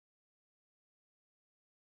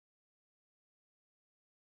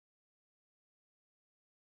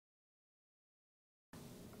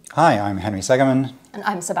Hi, I'm Henry Segerman. And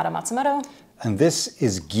I'm Sabetta Matsumoto. And this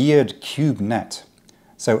is geared cube net.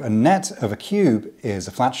 So a net of a cube is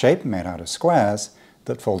a flat shape made out of squares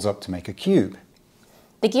that folds up to make a cube.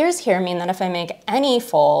 The gears here mean that if I make any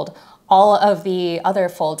fold, all of the other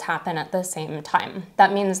folds happen at the same time.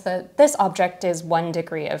 That means that this object is 1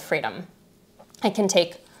 degree of freedom. I can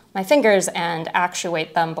take my fingers and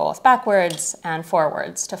actuate them both backwards and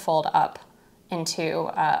forwards to fold up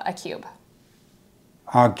into a cube.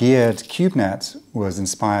 Our geared cube net was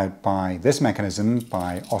inspired by this mechanism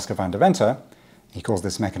by Oscar van Deventer. He calls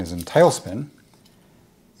this mechanism tailspin.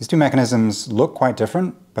 These two mechanisms look quite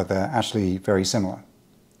different, but they're actually very similar.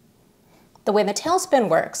 The way the tailspin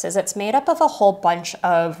works is it's made up of a whole bunch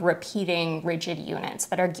of repeating rigid units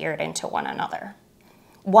that are geared into one another.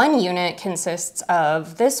 One unit consists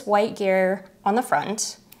of this white gear on the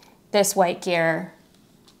front, this white gear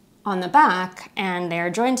on the back, and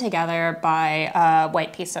they're joined together by a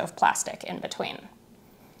white piece of plastic in between.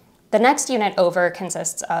 The next unit over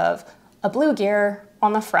consists of a blue gear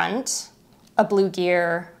on the front, a blue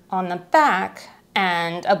gear on the back,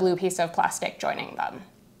 and a blue piece of plastic joining them.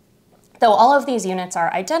 Though all of these units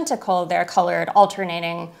are identical, they're colored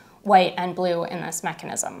alternating white and blue in this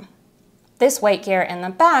mechanism. This white gear in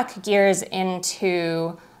the back gears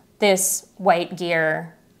into this white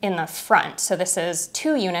gear in the front. So this is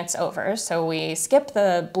 2 units over. So we skip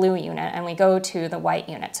the blue unit and we go to the white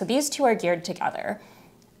unit. So these two are geared together.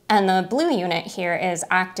 And the blue unit here is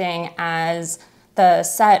acting as the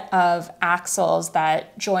set of axles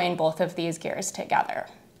that join both of these gears together.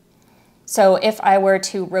 So if I were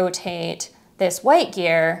to rotate this white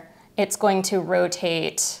gear, it's going to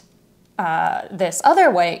rotate this other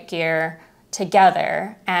white gear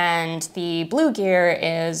together, and the blue gear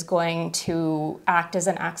is going to act as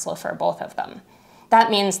an axle for both of them.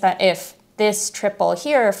 That means that if this triple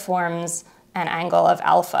here forms an angle of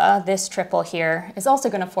alpha, this triple here is also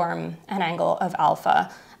going to form an angle of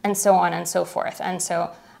alpha, and so on and so forth. And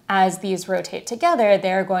so as these rotate together,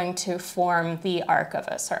 they're going to form the arc of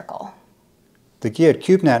a circle. The geared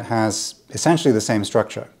cube net has essentially the same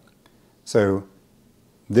structure. So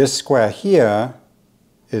this square here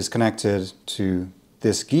is connected to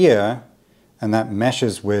this gear, and that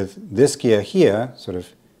meshes with this gear here, sort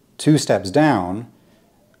of 2 steps down,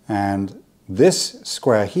 and this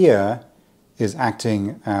square here is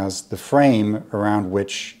acting as the frame around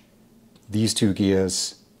which these 2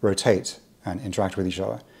 gears rotate and interact with each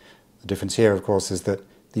other. The difference here, of course, is that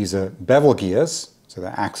these are bevel gears, so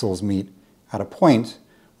their axles meet at a point,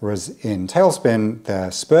 whereas in tailspin they're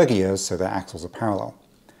spur gears, so their axles are parallel.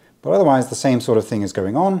 But otherwise the same sort of thing is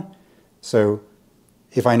going on. So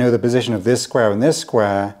if I know the position of this square and this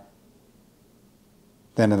square,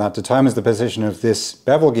 then that determines the position of this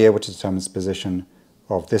bevel gear, which determines the position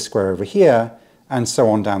of this square over here, and so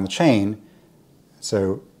on down the chain.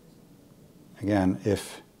 So again,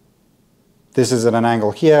 if this is at an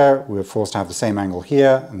angle here, we're forced to have the same angle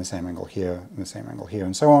here, and the same angle here, and the same angle here,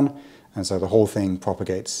 and so on. And so the whole thing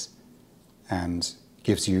propagates and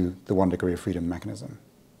gives you the 1 degree of freedom mechanism.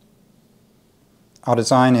 Our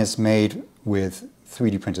design is made with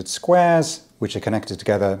 3D printed squares, which are connected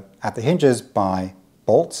together at the hinges by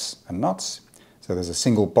bolts and nuts. So there's a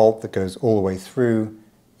single bolt that goes all the way through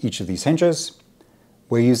each of these hinges.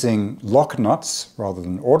 We're using lock nuts rather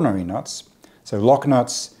than ordinary nuts. So lock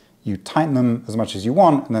nuts, you tighten them as much as you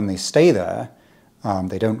want, and then they stay there.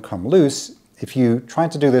 They don't come loose. If you try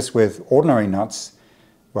to do this with ordinary nuts,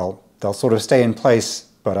 well, they'll sort of stay in place,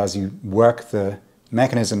 but as you work the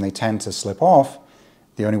mechanism, they tend to slip off.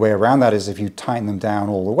 The only way around that is if you tighten them down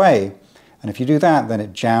all the way. And if you do that, then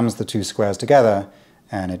it jams the 2 squares together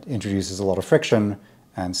and it introduces a lot of friction,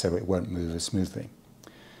 and so it won't move as smoothly.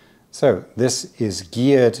 So this is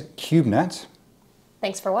geared cube net.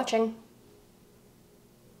 Thanks for watching.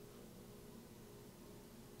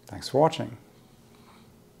 Thanks for watching.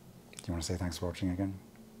 Do you want to say thanks for watching again?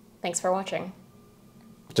 Thanks for watching.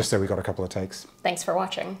 Just so we got a couple of takes. Thanks for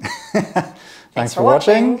watching. Thanks for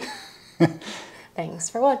watching. Thanks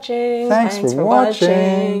for watching. Thanks for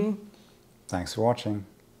watching. Thanks for watching.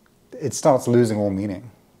 It starts losing all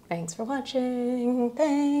meaning. Thanks for watching.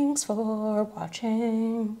 Thanks for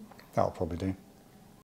watching. That'll probably do.